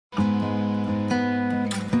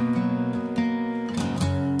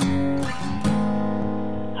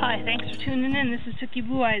tuning in. This is Tookie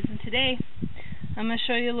Blue Eyes, and today I'm going to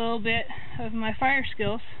show you a little bit of my fire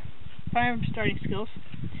starting skills.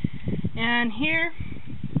 And here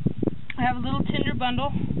I have a little tinder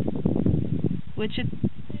bundle, which is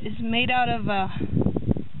made out of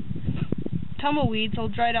tumbleweeds,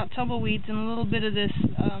 old dried out tumbleweeds, and a little bit of this.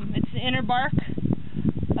 It's the inner bark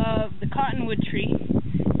of the cottonwood tree.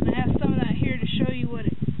 And I have some of that here to show you what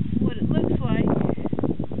it looks like.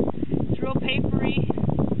 It's real papery,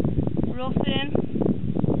 real thin,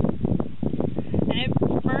 and it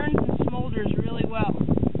burns and smolders really well.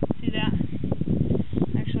 See that?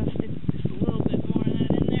 Actually, I'll stick just a little bit more of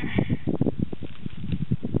that in there.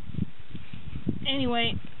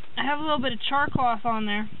 Anyway, I have a little bit of char-cloth on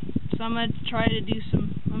there, so I'm gonna try to do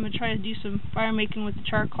some fire making with the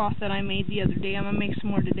char-cloth that I made the other day. I'm gonna make some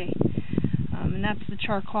more today, and that's the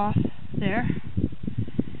char-cloth there.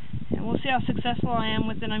 And we'll see how successful I am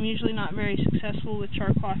with it. I'm usually not very successful with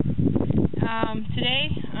char-cloth. Today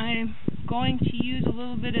I'm going to use a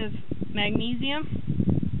little bit of magnesium,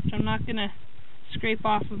 which I'm not going to scrape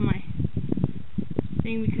off of my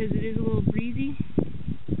thing because it is a little breezy.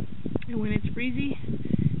 And when it's breezy,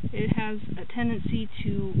 it has a tendency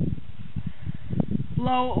to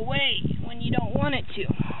blow away when you don't want it to.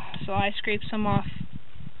 So I scrape some off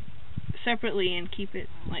separately and keep it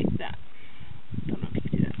like that. Don't know if you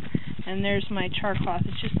can do that. And there's my char-cloth.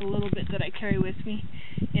 It's just a little bit that I carry with me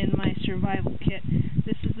in my survival kit.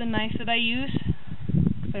 This is the knife that I use,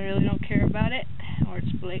 because I really don't care about it, or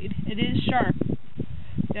its blade. It is sharp. You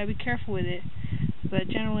gotta be careful with it, but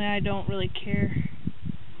generally I don't really care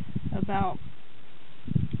about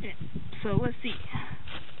it. So let's see.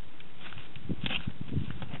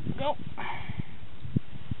 Go.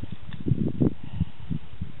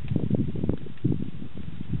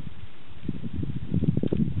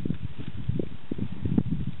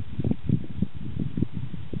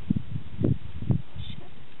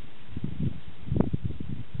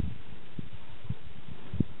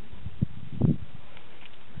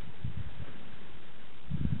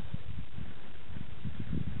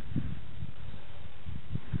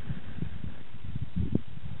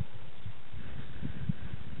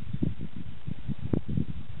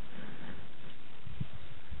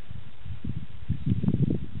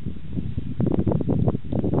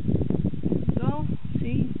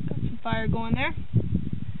 Fire going there. Just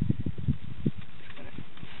gonna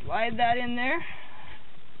slide that in there.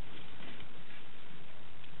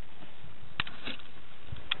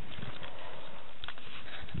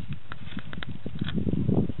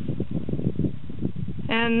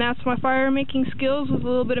 And that's my fire making skills with a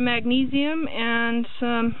little bit of magnesium and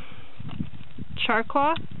some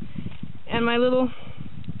char-cloth and my little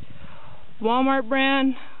Walmart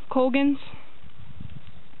brand Colgan's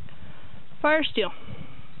fire steel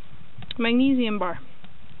magnesium bar.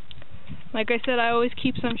 Like I said, I always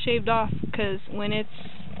keep some shaved off because when it's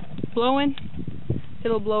blowing,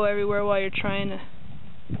 it'll blow everywhere while you're trying to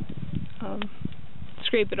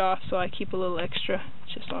scrape it off, so I keep a little extra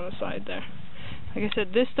just on the side there. Like I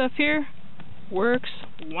said, this stuff here works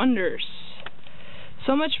wonders.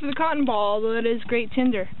 So much for the cotton ball, although it is great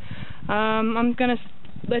tinder. I'm gonna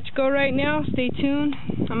let you go right now. Stay tuned.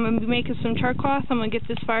 I'm gonna be making some char-cloth. I'm gonna get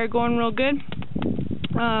this fire going real good.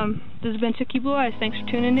 This has been Tookie Blue Eyes. Thanks for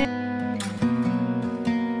tuning in.